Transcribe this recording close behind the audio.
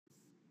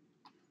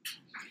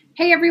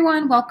Hey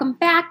everyone, welcome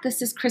back.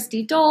 This is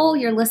Christy Dole.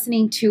 You're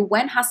listening to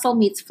When Hustle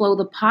Meets Flow,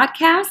 the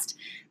podcast.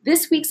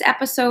 This week's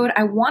episode,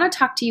 I want to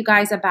talk to you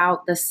guys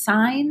about the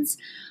signs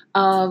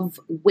of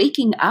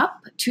waking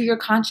up to your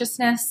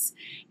consciousness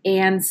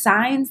and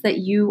signs that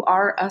you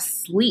are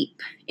asleep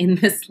in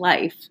this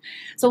life.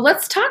 So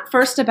let's talk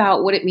first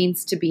about what it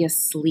means to be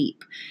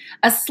asleep.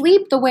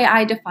 Asleep, the way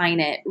I define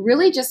it,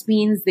 really just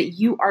means that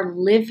you are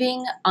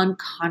living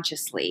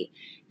unconsciously.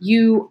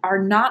 You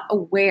are not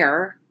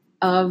aware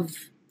of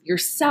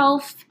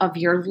yourself, of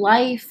your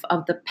life,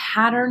 of the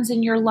patterns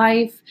in your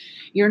life.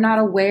 You're not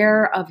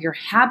aware of your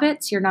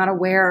habits. You're not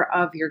aware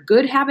of your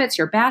good habits,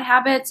 your bad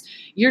habits.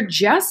 You're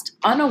just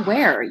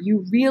unaware.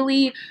 You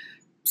really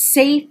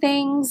say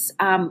things.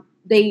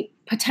 They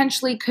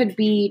potentially could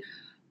be,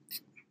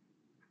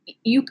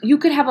 you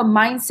could have a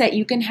mindset,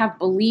 you can have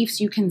beliefs,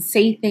 you can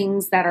say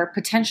things that are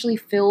potentially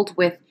filled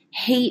with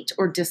hate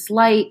or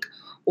dislike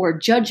or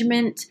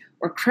judgment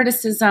or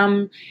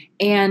criticism,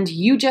 and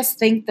you just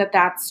think that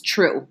that's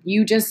true.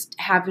 You just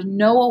have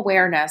no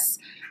awareness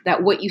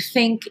that what you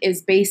think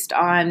is based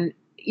on,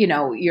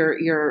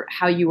 your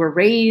how you were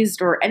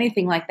raised or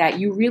anything like that.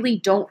 You really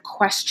don't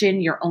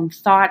question your own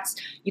thoughts.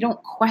 You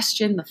don't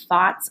question the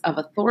thoughts of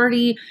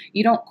authority.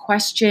 You don't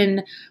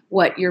question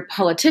what your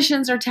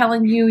politicians are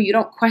telling you. You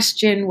don't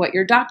question what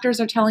your doctors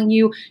are telling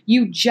you.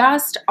 You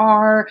just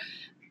are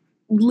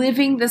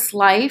living this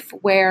life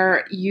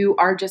where you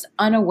are just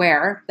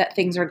unaware that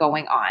things are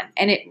going on.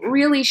 And it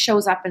really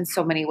shows up in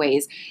so many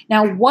ways.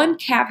 Now, one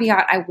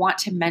caveat I want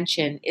to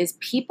mention is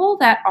people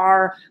that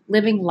are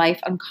living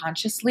life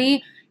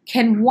unconsciously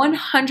can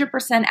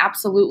 100%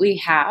 absolutely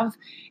have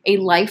a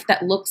life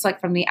that looks like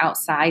from the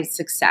outside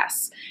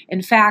success.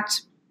 In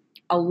fact,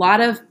 a lot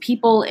of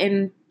people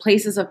in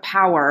places of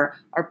power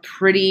are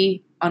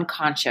pretty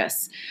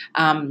unconscious.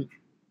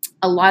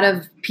 A lot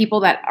of people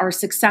that are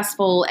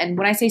successful, and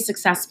when I say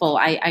successful,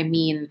 I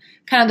mean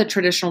kind of the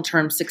traditional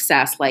term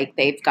success, like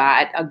they've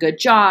got a good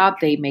job,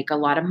 they make a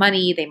lot of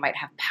money, they might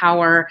have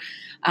power.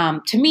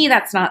 To me,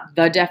 that's not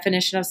the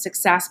definition of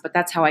success, but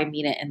that's how I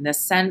mean it in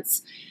this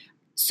sense.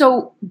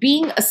 So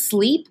being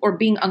asleep or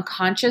being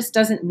unconscious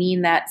doesn't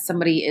mean that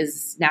somebody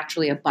is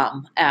naturally a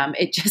bum.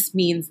 It just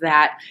means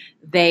that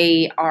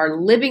they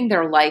are living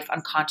their life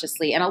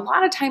unconsciously. And a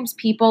lot of times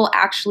people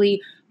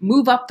actually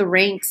move up the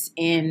ranks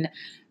in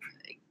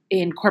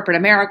corporate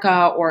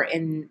America or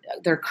in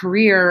their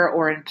career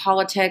or in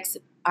politics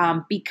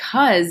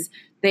because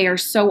they are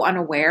so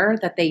unaware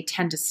that they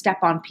tend to step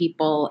on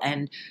people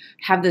and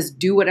have this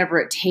do whatever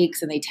it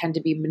takes, and they tend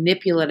to be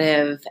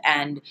manipulative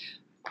and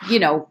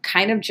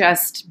kind of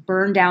just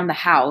burn down the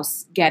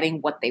house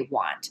getting what they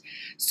want.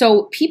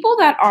 So people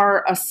that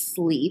are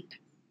asleep,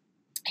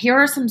 here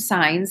are some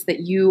signs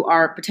that you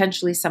are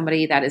potentially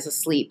somebody that is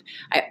asleep.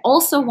 I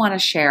also want to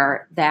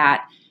share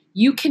that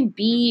you can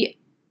be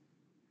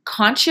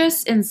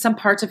conscious in some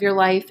parts of your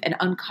life and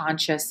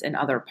unconscious in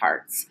other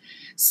parts.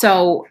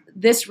 So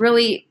this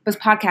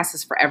podcast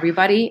is for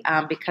everybody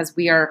because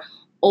we are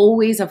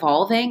always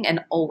evolving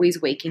and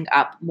always waking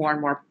up more and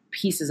more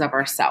pieces of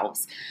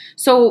ourselves.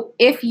 So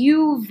if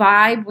you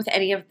vibe with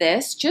any of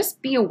this,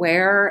 just be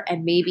aware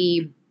and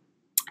maybe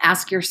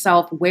ask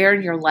yourself, where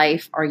in your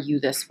life are you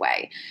this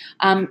way?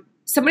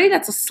 Somebody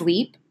that's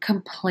asleep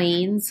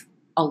complains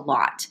a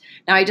lot.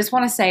 Now, I just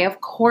want to say,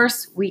 of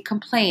course, we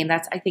complain.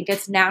 I think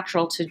it's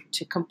natural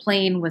to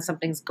complain when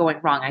something's going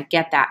wrong. I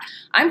get that.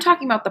 I'm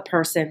talking about the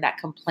person that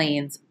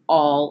complains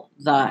all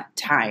the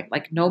time.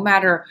 Like no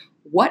matter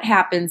what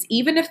happens,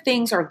 even if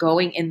things are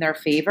going in their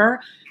favor,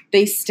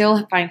 they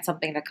still find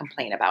something to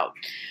complain about.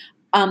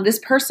 This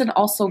person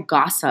also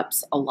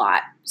gossips a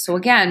lot. So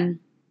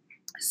again,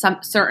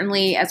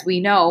 certainly, as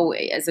we know,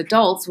 as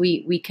adults,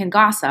 we can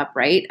gossip,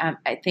 right?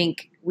 I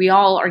think we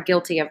all are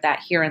guilty of that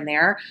here and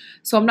there.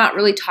 So I'm not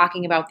really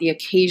talking about the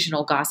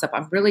occasional gossip.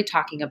 I'm really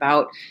talking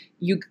about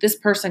this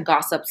person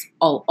gossips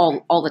all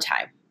the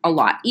time, a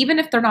lot. Even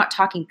if they're not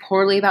talking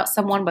poorly about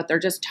someone, but they're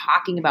just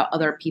talking about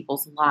other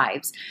people's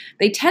lives.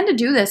 They tend to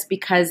do this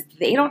because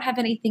they don't have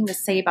anything to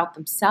say about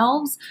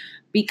themselves,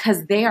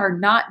 because they are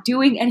not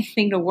doing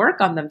anything to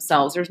work on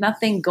themselves. There's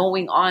nothing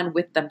going on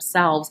with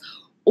themselves.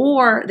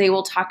 Or they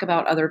will talk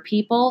about other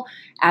people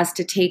as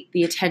to take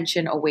the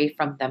attention away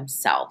from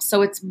themselves.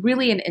 So it's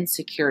really an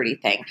insecurity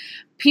thing.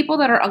 People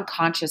that are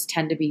unconscious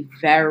tend to be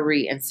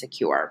very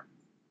insecure,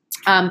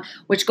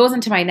 which goes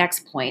into my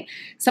next point.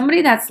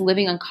 Somebody that's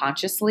living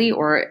unconsciously,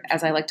 or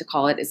as I like to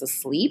call it, is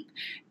asleep,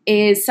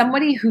 is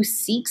somebody who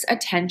seeks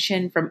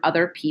attention from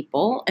other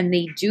people, and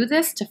they do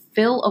this to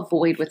fill a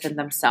void within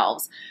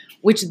themselves,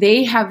 which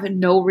they have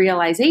no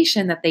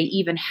realization that they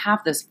even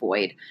have this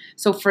void.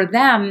 So for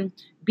them,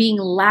 being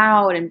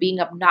loud and being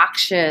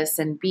obnoxious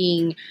and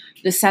being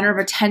the center of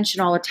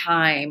attention all the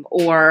time,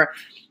 or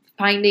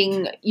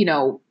finding,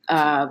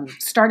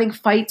 starting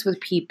fights with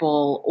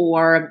people,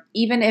 or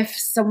even if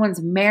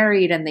someone's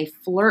married and they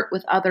flirt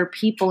with other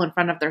people in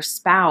front of their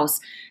spouse,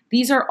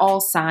 these are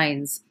all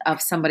signs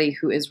of somebody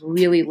who is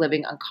really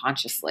living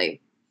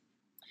unconsciously.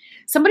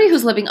 Somebody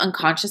who's living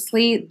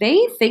unconsciously,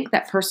 they think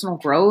that personal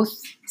growth,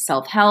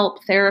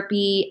 self-help,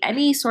 therapy,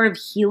 any sort of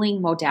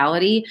healing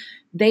modality,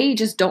 they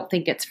just don't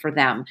think it's for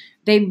them.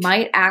 They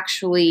might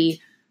actually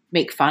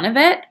make fun of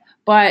it,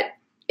 but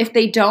if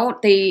they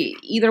don't,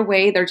 either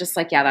way, they're just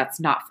like, yeah,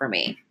 that's not for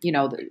me.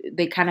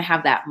 They kind of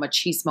have that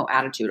machismo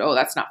attitude. Oh,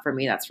 that's not for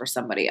me. That's for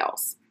somebody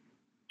else.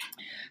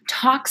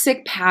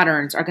 Toxic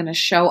patterns are going to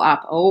show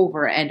up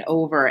over and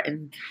over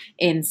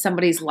in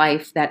somebody's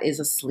life that is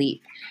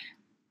asleep,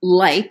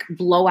 like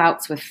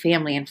blowouts with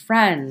family and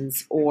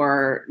friends,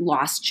 or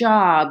lost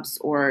jobs,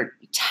 or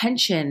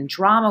tension,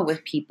 drama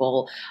with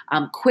people,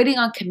 quitting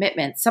on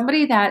commitment.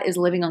 Somebody that is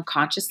living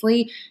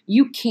unconsciously,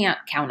 you can't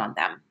count on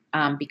them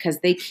because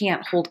they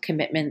can't hold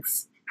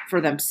commitments for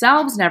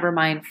themselves, never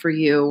mind for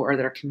you or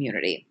their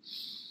community.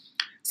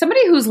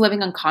 Somebody who's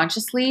living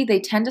unconsciously, they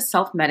tend to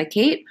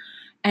self-medicate.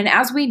 And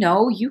as we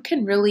know, you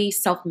can really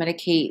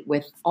self-medicate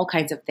with all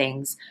kinds of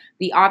things.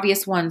 The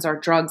obvious ones are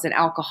drugs and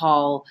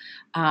alcohol,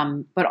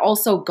 but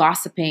also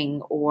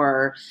gossiping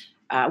or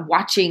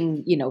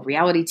watching,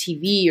 reality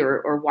TV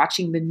or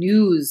watching the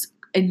news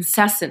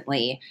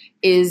incessantly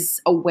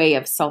is a way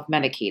of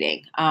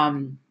self-medicating.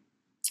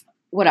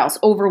 What else?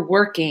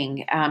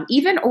 Overworking,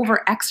 even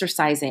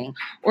over-exercising,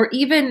 or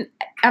even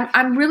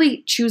I'm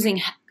really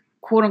choosing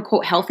quote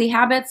unquote healthy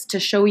habits to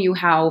show you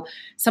how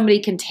somebody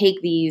can take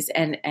these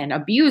and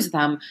abuse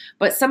them.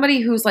 But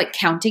somebody who's like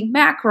counting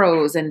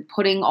macros and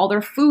putting all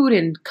their food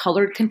in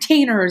colored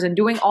containers and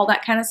doing all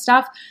that kind of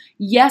stuff,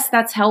 yes,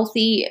 that's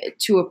healthy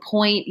to a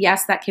point.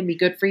 Yes, that can be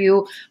good for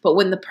you. But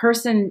when the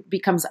person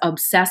becomes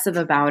obsessive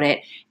about it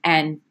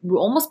and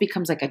almost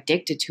becomes like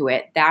addicted to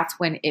it, that's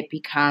when it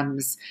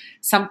becomes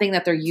something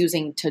that they're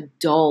using to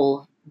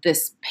dull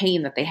this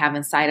pain that they have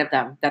inside of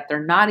them that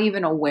they're not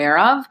even aware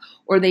of,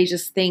 or they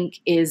just think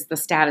is the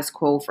status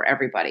quo for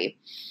everybody.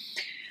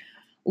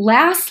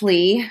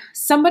 Lastly,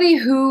 somebody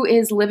who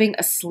is living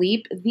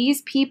asleep,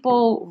 these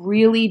people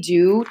really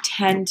do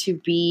tend to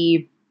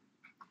be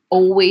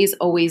always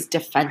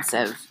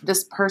defensive.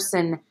 This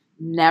person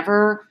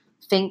never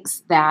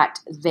thinks that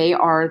they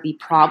are the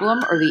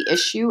problem or the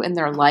issue in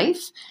their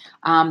life.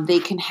 They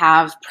can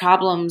have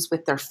problems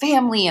with their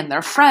family and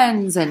their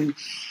friends and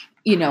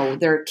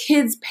their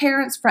kids,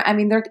 parents,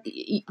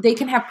 they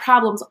can have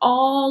problems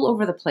all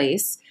over the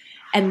place.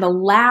 And the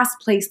last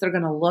place they're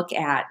going to look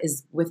at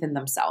is within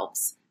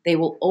themselves. They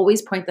will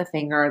always point the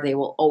finger. They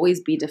will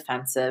always be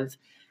defensive.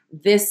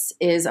 This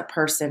is a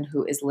person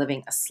who is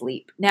living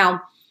asleep.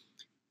 Now,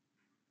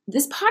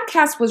 this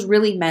podcast was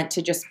really meant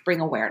to just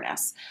bring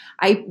awareness.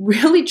 I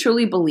really,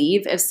 truly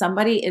believe if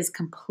somebody is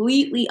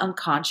completely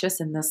unconscious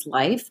in this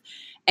life,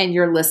 and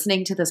you're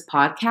listening to this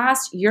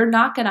podcast, you're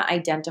not going to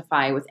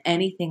identify with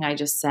anything I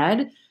just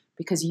said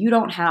because you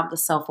don't have the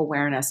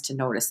self-awareness to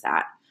notice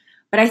that.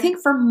 But I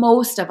think for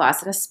most of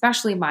us, and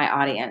especially my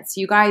audience,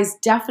 you guys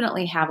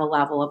definitely have a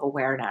level of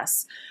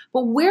awareness.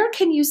 But where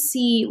can you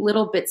see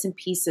little bits and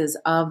pieces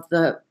of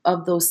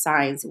those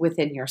signs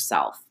within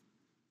yourself?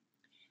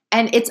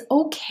 And it's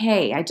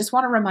okay. I just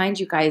want to remind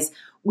you guys,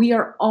 we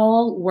are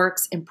all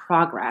works in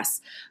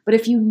progress. But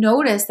if you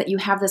notice that you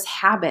have this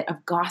habit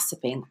of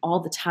gossiping all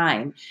the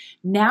time,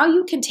 now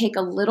you can take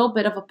a little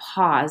bit of a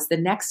pause the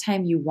next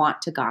time you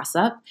want to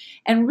gossip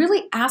and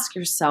really ask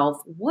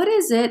yourself, what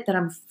is it that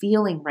I'm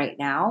feeling right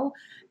now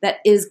that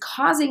is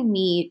causing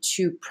me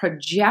to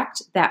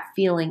project that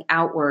feeling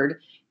outward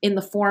in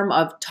the form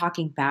of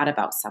talking bad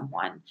about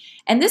someone?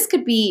 And this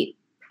could be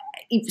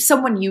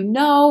someone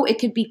it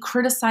could be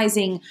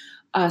criticizing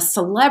a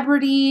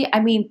celebrity. I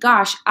mean,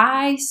 gosh,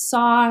 I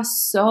saw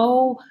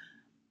so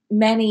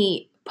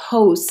many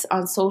posts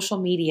on social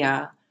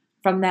media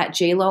from that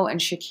J-Lo and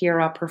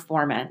Shakira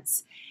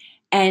performance.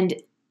 And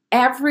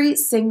every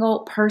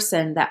single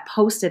person that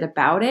posted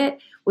about it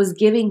was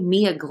giving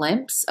me a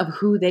glimpse of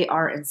who they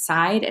are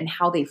inside and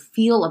how they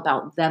feel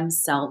about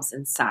themselves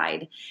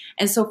inside.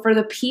 And so for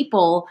the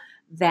people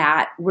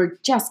that were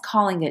just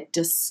calling it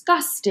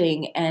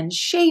disgusting and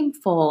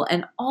shameful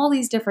and all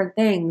these different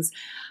things,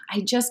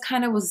 I just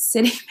kind of was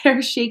sitting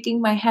there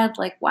shaking my head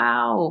like,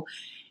 wow,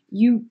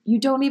 you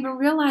don't even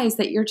realize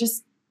that you're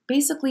just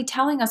basically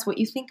telling us what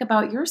you think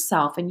about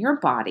yourself and your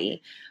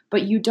body,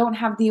 but you don't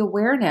have the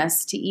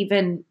awareness to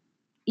even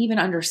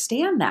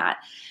understand that.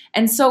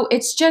 And so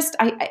it's just,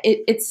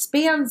 it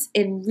spans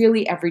in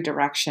really every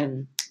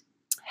direction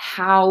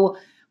how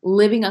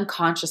living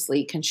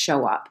unconsciously can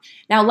show up.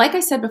 Now, like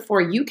I said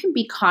before, you can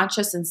be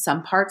conscious in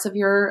some parts of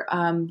your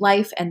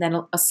life and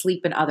then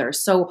asleep in others.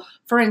 So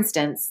for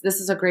instance, this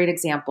is a great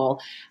example.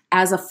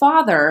 As a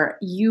father,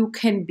 you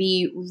can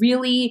be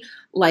really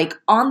like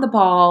on the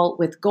ball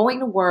with going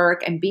to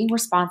work and being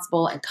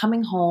responsible and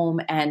coming home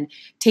and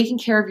taking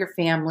care of your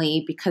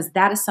family because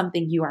that is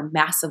something you are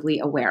massively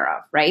aware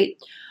of, right?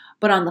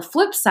 But on the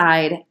flip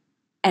side,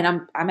 and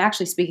I'm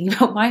actually speaking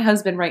about my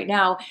husband right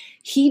now,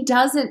 he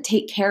doesn't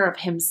take care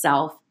of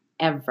himself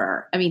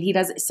ever. I mean,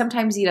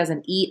 sometimes he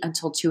doesn't eat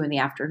until 2 in the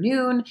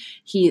afternoon.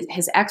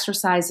 His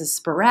exercise is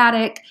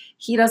sporadic.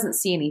 He doesn't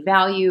see any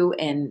value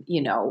in,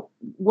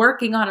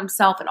 working on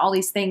himself and all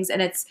these things.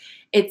 And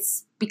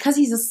it's because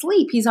he's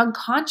asleep. He's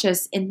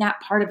unconscious in that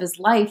part of his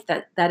life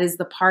that is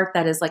the part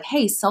that is like,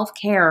 hey,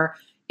 self-care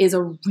is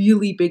a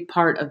really big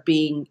part of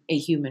being a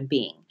human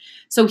being.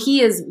 So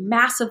he is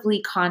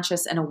massively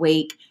conscious and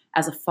awake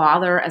as a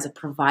father, as a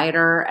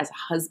provider, as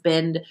a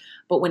husband.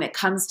 But when it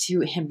comes to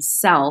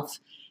himself,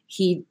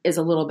 he is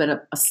a little bit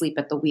asleep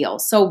at the wheel.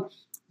 So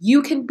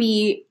you can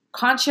be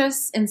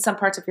conscious in some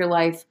parts of your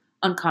life,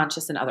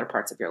 unconscious in other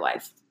parts of your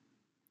life.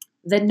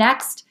 The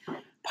next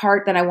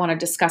part that I want to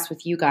discuss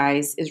with you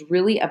guys is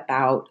really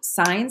about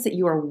signs that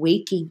you are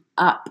waking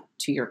up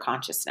to your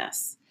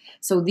consciousness.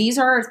 So these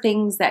are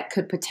things that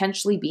could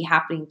potentially be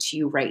happening to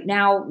you right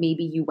now.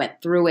 Maybe you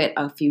went through it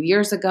a few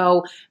years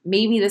ago.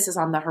 Maybe this is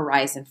on the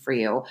horizon for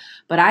you.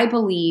 But I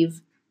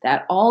believe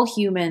that all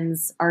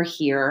humans are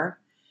here.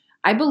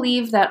 I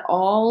believe that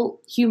all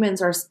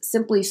humans are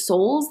simply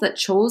souls that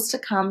chose to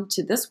come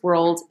to this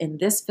world in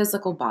this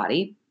physical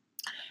body,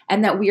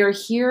 and that we are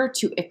here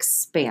to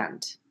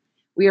expand.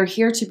 We are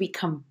here to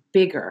become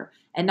bigger,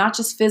 and not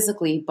just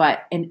physically,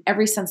 but in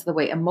every sense of the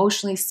way,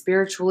 emotionally,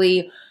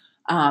 spiritually,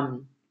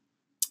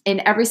 in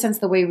every sense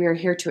of the way. We are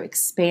here to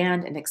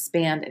expand and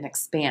expand and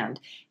expand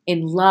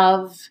in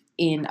love,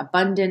 in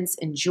abundance,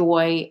 in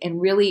joy, in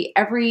really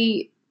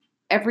every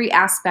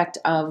aspect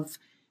of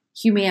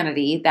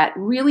humanity that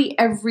really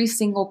every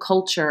single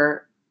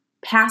culture,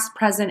 past,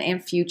 present,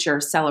 and future,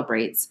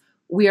 celebrates.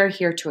 We are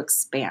here to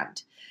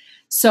expand.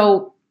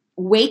 So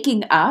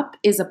waking up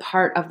is a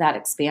part of that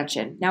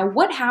expansion. Now,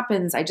 what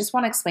happens, I just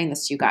want to explain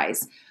this to you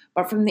guys,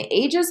 but from the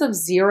ages of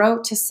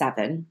 0 to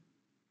 7,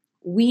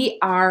 we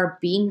are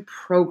being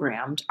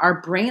programmed. Our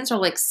brains are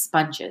like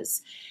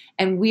sponges,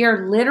 and we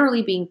are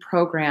literally being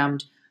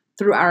programmed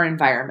through our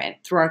environment,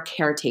 through our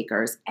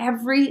caretakers.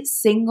 Every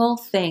single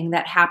thing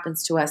that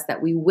happens to us,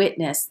 that we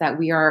witness, that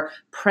we are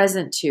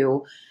present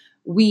to,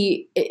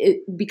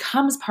 it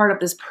becomes part of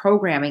this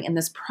programming, and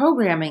this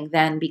programming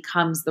then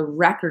becomes the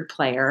record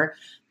player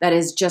that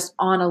is just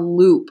on a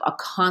loop, a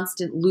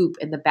constant loop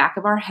in the back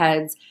of our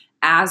heads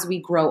as we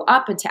grow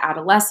up into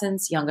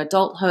adolescence, young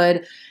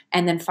adulthood,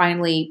 and then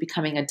finally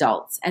becoming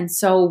adults. And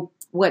so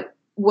what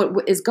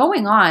is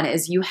going on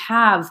is you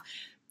have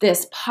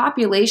this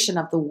population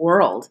of the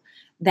world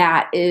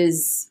that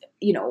is,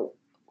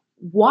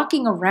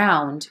 walking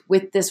around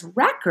with this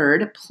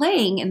record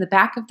playing in the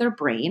back of their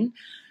brain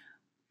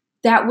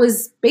that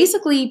was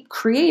basically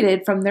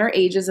created from their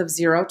ages of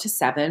 0 to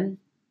 7.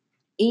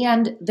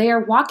 And they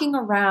are walking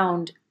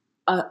around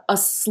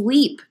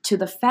asleep to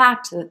the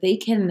fact that they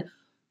can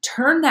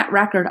turn that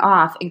record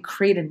off and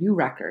create a new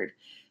record.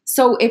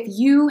 So if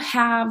you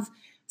have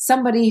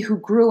somebody who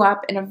grew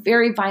up in a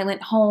very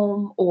violent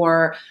home,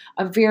 or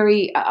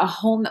a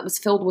home that was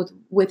filled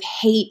with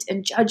hate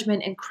and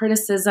judgment and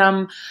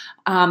criticism,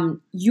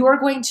 you're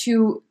going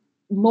to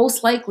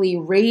most likely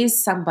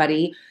raise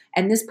somebody,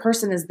 and this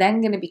person is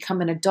then going to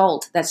become an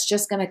adult that's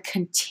just going to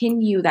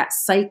continue that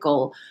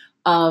cycle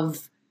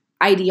of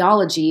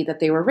ideology that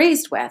they were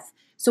raised with.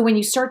 So when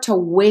you start to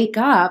wake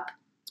up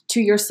to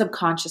your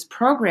subconscious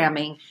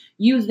programming,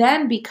 you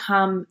then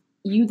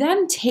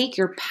take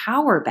your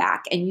power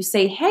back, and you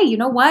say, hey, you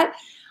know what?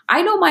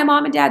 I know my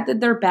mom and dad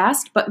did their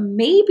best, but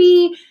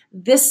maybe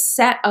this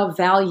set of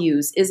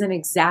values isn't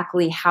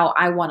exactly how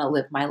I want to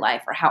live my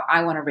life, or how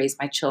I want to raise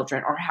my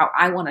children, or how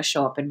I want to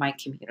show up in my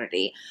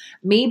community.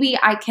 Maybe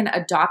I can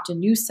adopt a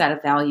new set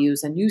of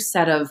values, a new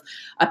set of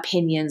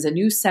opinions, a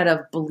new set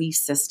of belief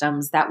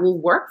systems that will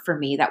work for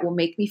me, that will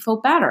make me feel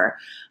better.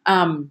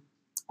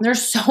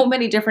 There's so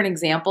many different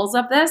examples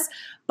of this,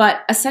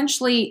 but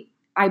essentially,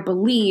 I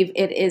believe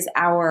it is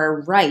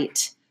our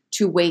right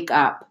to wake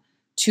up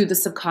to the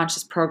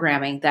subconscious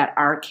programming that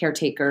our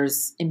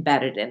caretakers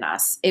embedded in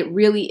us. It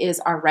really is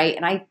our right.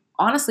 And I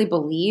honestly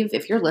believe,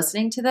 if you're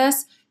listening to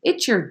this,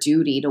 it's your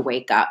duty to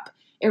wake up.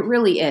 It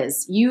really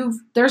is.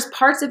 There's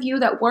parts of you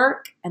that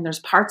work, and there's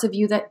parts of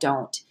you that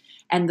don't.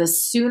 And the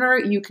sooner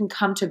you can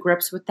come to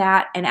grips with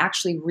that and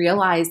actually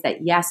realize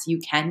that, yes, you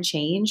can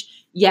change.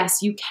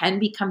 Yes, you can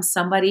become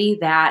somebody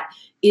that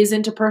is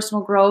into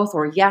personal growth,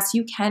 or yes,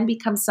 you can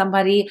become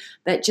somebody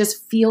that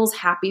just feels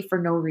happy for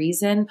no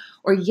reason,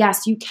 or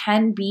yes, you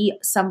can be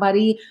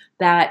somebody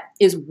that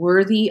is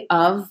worthy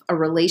of a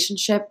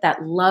relationship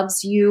that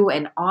loves you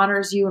and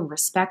honors you and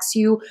respects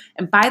you.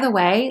 And by the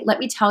way, let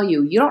me tell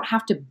you, you don't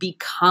have to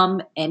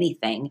become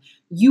anything.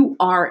 You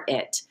are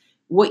it.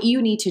 What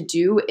you need to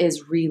do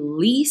is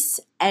release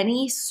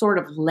any sort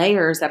of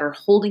layers that are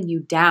holding you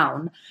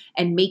down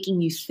and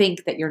making you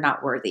think that you're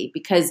not worthy.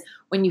 Because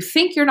when you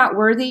think you're not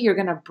worthy, you're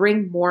going to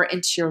bring more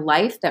into your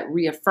life that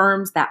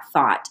reaffirms that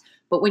thought.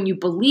 But when you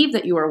believe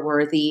that you are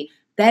worthy,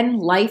 then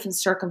life and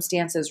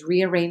circumstances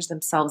rearrange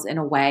themselves in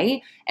a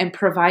way and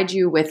provide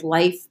you with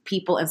life,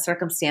 people, and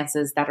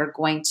circumstances that are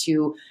going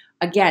to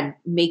again,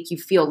 make you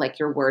feel like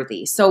you're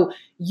worthy. So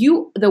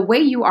the way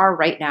you are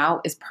right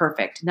now is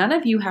perfect. None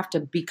of you have to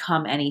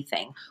become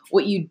anything.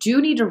 What you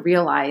do need to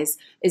realize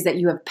is that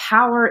you have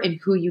power in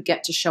who you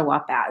get to show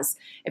up as.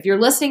 If you're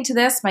listening to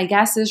this, my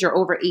guess is you're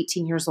over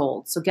 18 years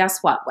old. So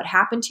guess what? What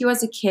happened to you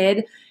as a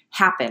kid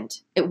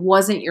happened. It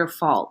wasn't your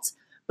fault.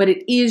 But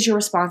it is your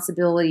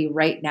responsibility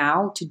right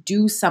now to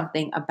do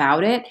something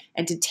about it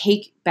and to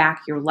take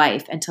back your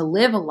life and to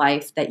live a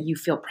life that you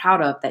feel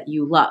proud of, that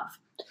you love.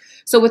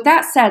 So with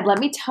that said, let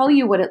me tell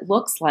you what it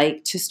looks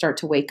like to start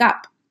to wake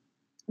up.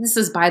 This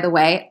is, by the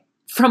way,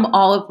 from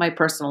all of my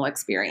personal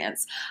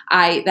experience.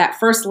 That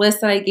first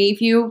list that I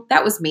gave you,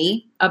 that was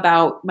me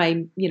about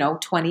my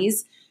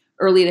 20s,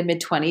 early to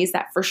mid 20s.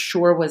 That for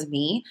sure was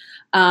me.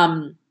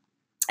 And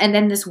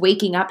then this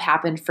waking up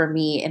happened for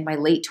me in my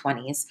late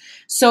 20s.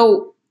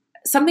 So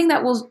something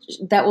that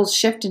will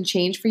shift and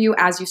change for you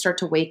as you start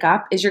to wake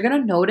up is you're going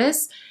to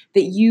notice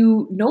that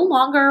you no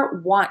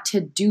longer want to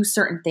do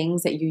certain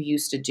things that you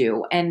used to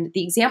do. And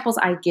the examples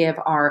I give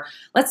are,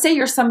 let's say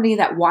you're somebody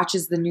that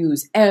watches the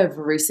news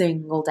every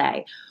single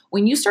day.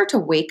 When you start to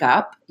wake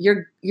up,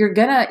 you're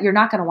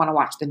not gonna want to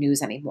watch the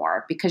news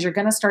anymore, because you're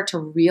gonna start to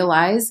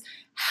realize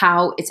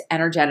how it's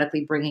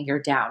energetically bringing you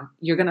down.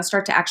 You're gonna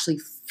start to actually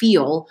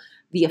feel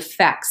the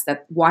effects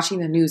that watching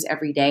the news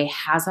every day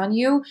has on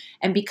you.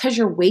 And because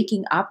you're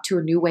waking up to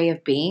a new way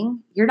of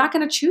being, you're not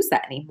going to choose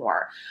that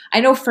anymore.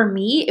 I know for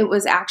me, it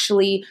was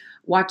actually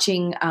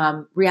watching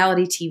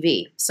reality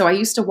TV. So I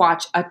used to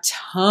watch a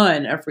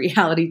ton of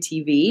reality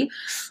TV,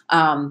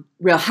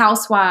 Real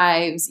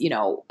Housewives,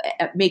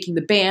 Making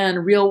the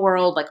Band, Real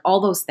World, like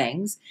all those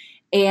things.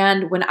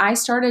 And when I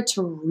started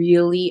to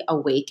really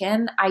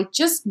awaken, I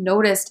just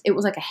noticed it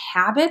was like a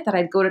habit that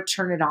I'd go to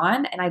turn it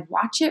on and I'd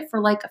watch it for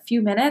like a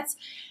few minutes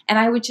and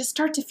I would just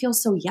start to feel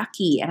so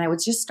yucky. And I would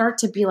just start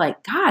to be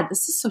like, God,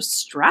 this is so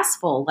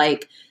stressful,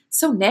 like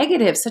so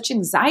negative, such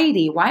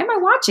anxiety. Why am I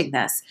watching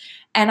this?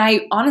 And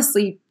I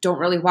honestly don't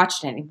really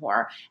watch it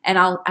anymore. And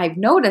I've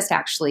noticed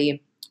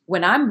actually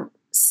when I'm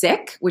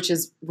sick, which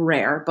is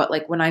rare, but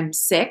like when I'm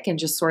sick and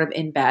just sort of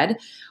in bed,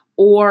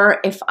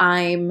 or if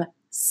I'm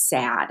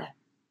sad,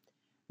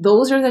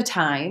 those are the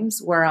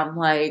times where I'm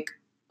like,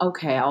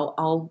 okay,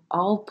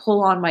 I'll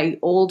pull on my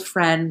old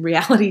friend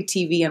reality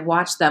TV and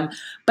watch them.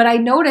 But I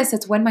notice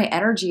it's when my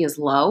energy is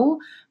low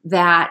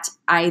that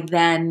I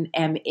then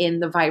am in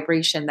the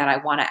vibration that I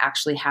want to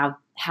actually have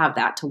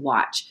that to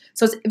watch.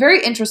 So it's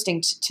very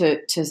interesting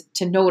to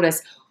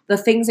notice the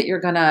things that you're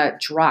going to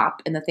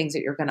drop and the things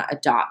that you're going to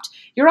adopt.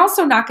 You're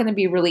also not going to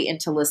be really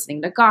into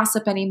listening to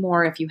gossip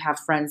anymore. If you have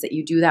friends that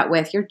you do that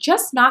with, you're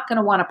just not going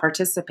to want to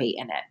participate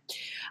in it.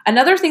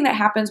 Another thing that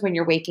happens when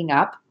you're waking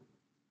up,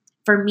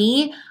 for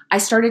me, I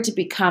started to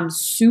become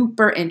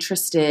super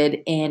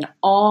interested in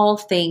all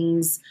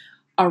things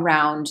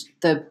around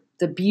the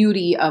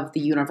beauty of the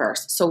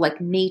universe. So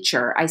like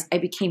nature, I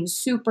became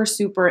super,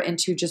 super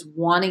into just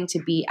wanting to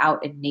be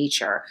out in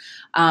nature.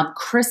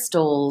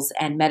 Crystals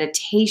and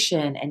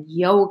meditation and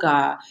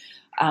yoga,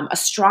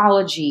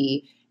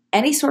 astrology,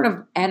 any sort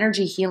of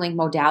energy healing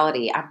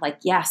modality. I'm like,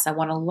 yes, I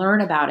want to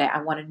learn about it.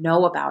 I want to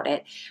know about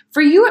it.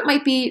 For you, it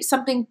might be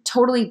something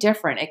totally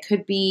different. It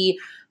could be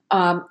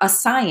a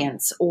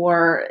science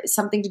or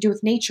something to do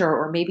with nature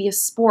or maybe a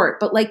sport.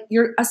 But like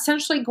you're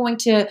essentially going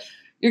to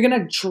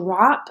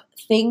drop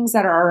things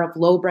that are of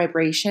low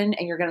vibration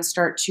and you're going to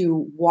start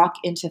to walk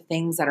into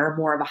things that are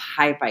more of a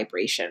high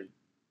vibration.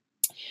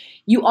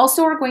 You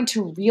also are going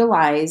to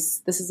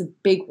realize, this is a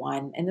big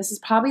one, and this is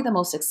probably the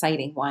most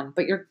exciting one,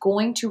 but you're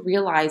going to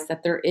realize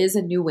that there is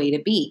a new way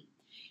to be.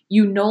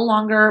 You no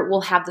longer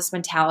will have this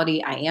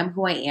mentality, I am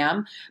who I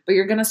am, but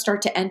you're going to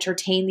start to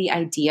entertain the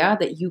idea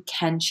that you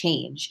can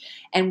change.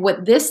 And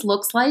what this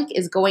looks like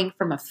is going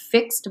from a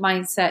fixed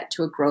mindset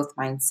to a growth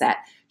mindset.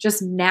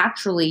 Just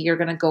naturally, you're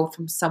going to go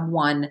from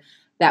someone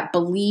that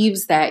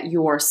believes that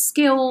your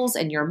skills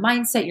and your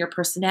mindset, your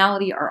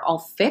personality are all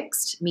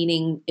fixed,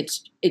 meaning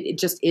it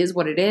just is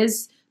what it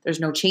is. There's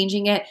no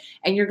changing it.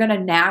 And you're going to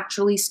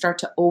naturally start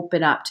to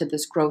open up to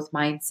this growth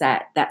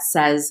mindset that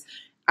says,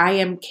 I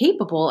am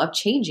capable of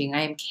changing.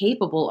 I am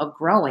capable of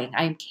growing.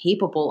 I am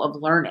capable of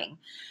learning,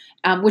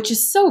 which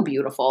is so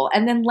beautiful.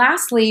 And then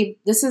lastly,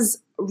 this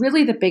is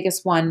really the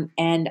biggest one.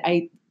 And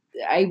I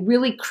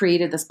really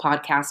created this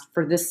podcast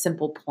for this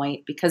simple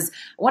point because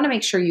I want to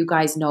make sure you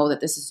guys know that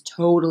this is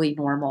totally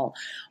normal.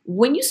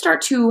 When you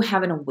start to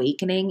have an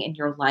awakening in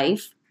your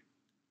life,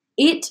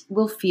 it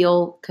will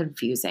feel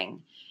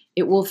confusing.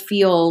 It will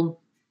feel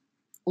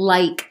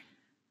like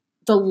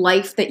the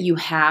life that you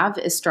have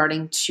is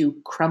starting to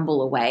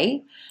crumble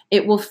away.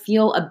 It will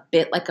feel a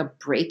bit like a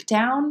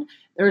breakdown.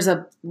 There's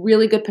a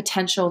really good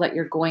potential that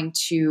you're going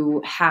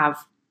to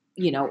have,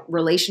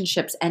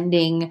 relationships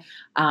ending,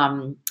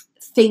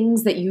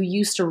 things that you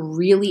used to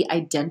really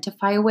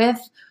identify with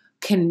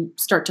can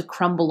start to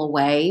crumble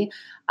away.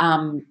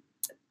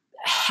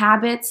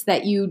 Habits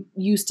that you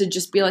used to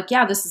just be like,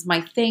 yeah, this is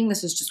my thing.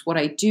 This is just what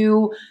I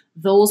do.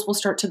 Those will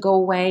start to go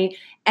away.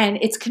 And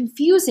it's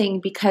confusing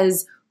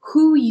because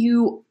who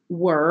you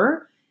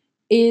were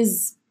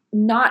is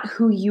not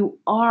who you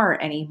are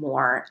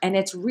anymore. And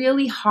it's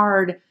really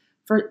hard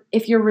for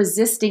if you're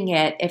resisting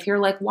it, if you're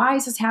like, why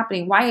is this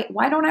happening? Why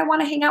don't I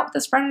want to hang out with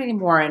this friend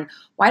anymore? And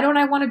why don't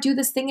I want to do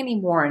this thing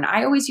anymore? And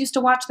I always used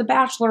to watch The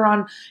Bachelor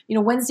on,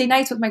 Wednesday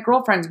nights with my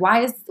girlfriends.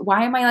 Why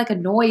am I like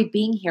annoyed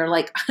being here?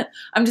 Like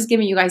I'm just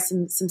giving you guys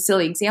some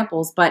silly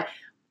examples, but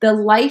the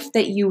life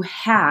that you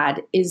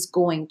had is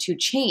going to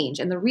change.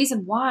 And the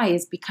reason why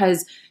is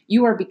because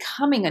you are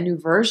becoming a new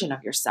version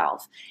of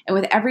yourself. And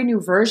with every new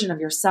version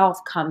of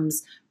yourself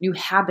comes new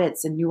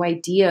habits and new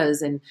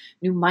ideas and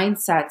new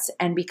mindsets.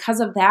 And because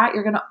of that,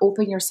 you're going to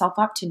open yourself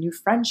up to new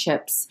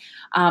friendships.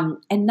 And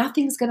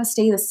nothing's going to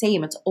stay the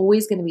same. It's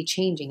always going to be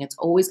changing. It's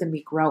always going to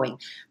be growing.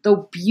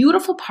 The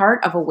beautiful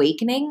part of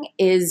awakening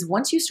is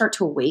once you start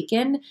to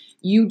awaken,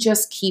 you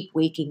just keep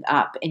waking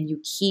up and you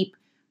keep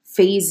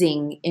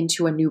phasing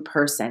into a new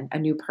person.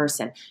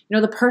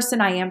 The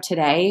person I am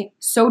today,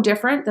 so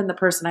different than the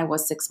person I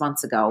was 6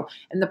 months ago.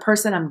 And the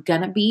person I'm going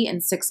to be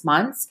in 6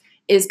 months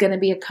is going to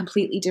be a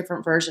completely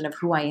different version of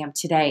who I am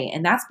today.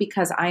 And that's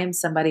because I am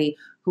somebody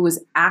who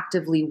is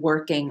actively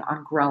working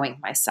on growing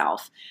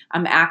myself.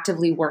 I'm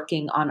actively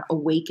working on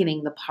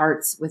awakening the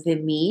parts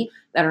within me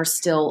that are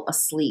still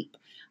asleep.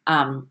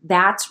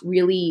 That's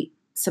really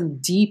some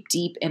deep,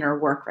 deep inner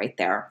work right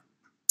there.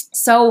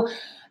 So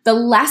the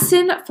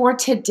lesson for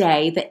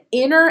today, the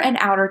inner and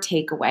outer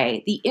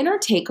takeaway. The inner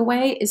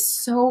takeaway is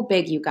so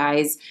big, you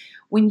guys.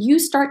 When you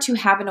start to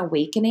have an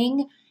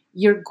awakening,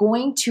 you're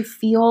going to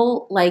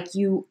feel like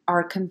you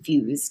are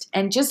confused,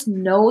 and just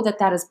know that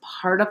that is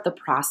part of the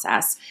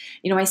process.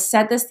 I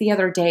said this the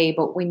other day,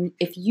 but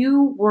if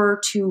you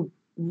were to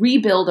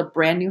rebuild a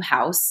brand new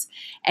house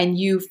and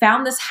you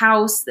found this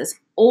house, this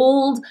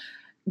old,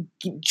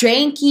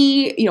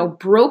 janky,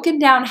 broken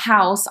down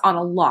house on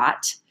a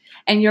lot,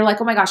 and you're like,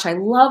 oh my gosh, I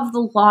love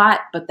the lot,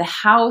 but the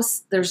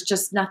house, there's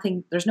just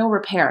nothing, there's no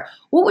repair.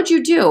 What would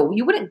you do?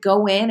 You wouldn't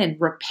go in and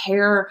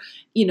repair,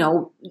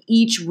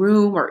 each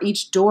room or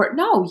each door.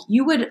 No,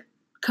 you would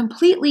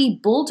completely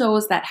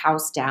bulldoze that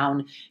house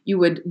down. You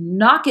would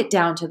knock it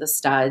down to the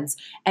studs,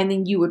 and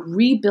then you would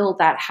rebuild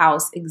that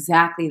house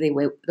exactly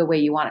the way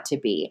you want it to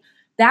be.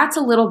 That's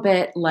a little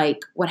bit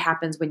like what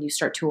happens when you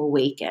start to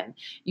awaken.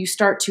 You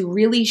start to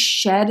really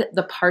shed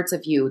the parts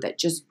of you that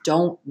just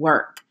don't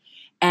work.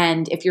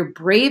 And if you're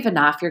brave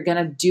enough, you're going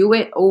to do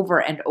it over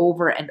and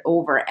over and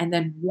over. And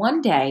then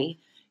one day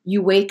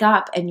you wake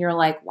up and you're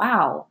like,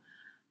 wow,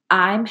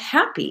 I'm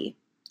happy.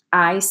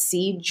 I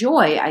see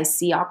joy. I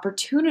see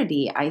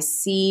opportunity. I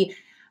see,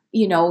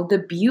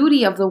 the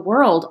beauty of the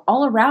world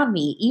all around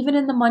me, even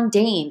in the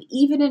mundane,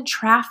 even in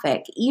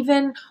traffic,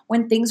 even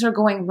when things are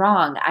going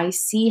wrong. I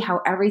see how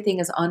everything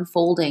is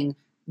unfolding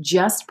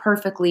just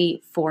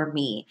perfectly for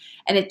me.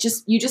 And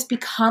you just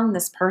become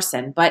this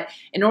person. But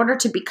in order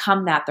to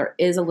become that, there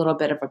is a little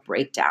bit of a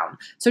breakdown.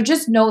 So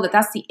just know that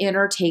that's the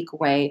inner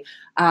takeaway,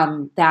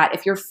 that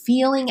if you're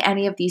feeling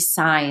any of these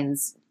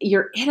signs,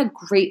 you're in a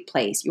great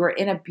place. You are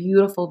in a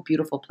beautiful,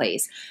 beautiful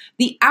place.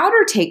 The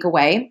outer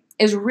takeaway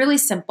is really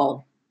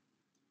simple.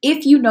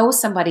 If you know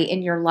somebody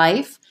in your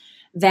life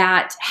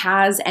that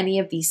has any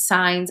of these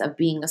signs of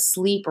being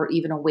asleep or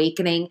even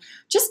awakening,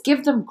 just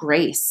give them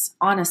grace,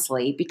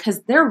 honestly,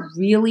 because they're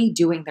really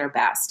doing their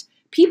best.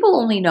 People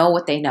only know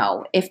what they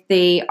know. If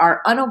they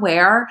are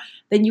unaware,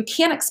 then you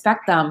can't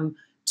expect them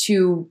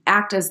to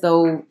act as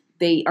though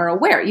they are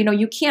aware.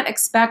 You can't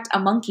expect a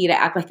monkey to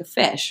act like a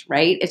fish,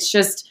 right? It's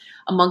just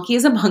a monkey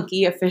is a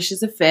monkey, a fish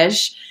is a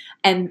fish,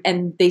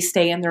 and they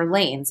stay in their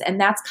lanes. And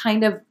that's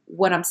kind of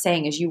what I'm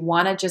saying is you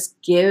want to just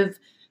give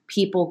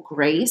people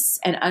grace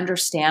and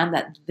understand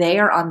that they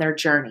are on their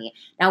journey.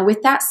 Now,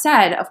 with that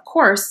said, of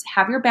course,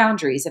 have your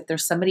boundaries. If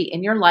there's somebody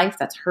in your life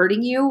that's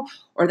hurting you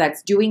or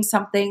that's doing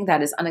something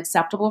that is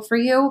unacceptable for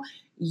you,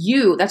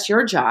 that's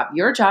your job.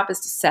 Your job is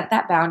to set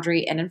that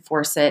boundary and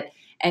enforce it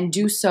and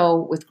do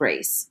so with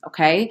grace,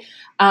 okay?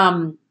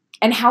 And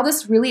how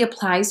this really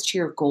applies to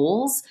your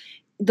goals,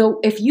 though,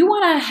 if you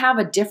want to have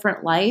a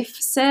different life,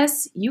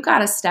 sis, you got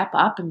to step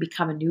up and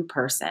become a new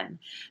person.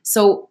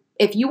 So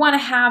if you want to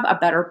have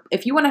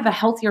a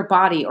healthier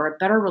body or a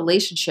better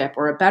relationship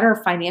or a better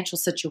financial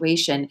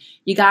situation,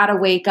 you got to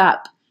wake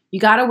up.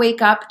 You got to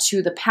wake up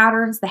to the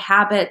patterns, the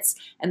habits,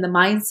 and the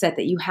mindset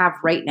that you have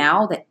right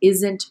now that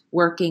isn't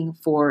working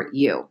for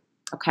you.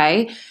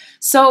 Okay.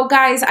 So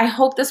guys, I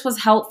hope this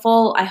was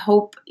helpful. I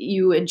hope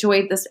you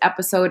enjoyed this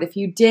episode. If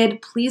you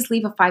did, please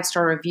leave a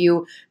 5-star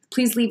review.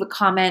 Please leave a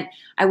comment.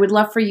 I would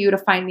love for you to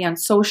find me on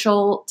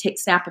social,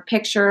 snap a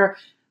picture,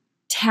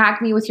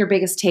 tag me with your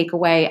biggest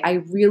takeaway.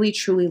 I really,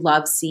 truly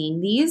love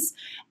seeing these.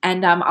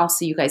 And I'll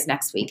see you guys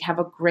next week. Have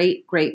a great, great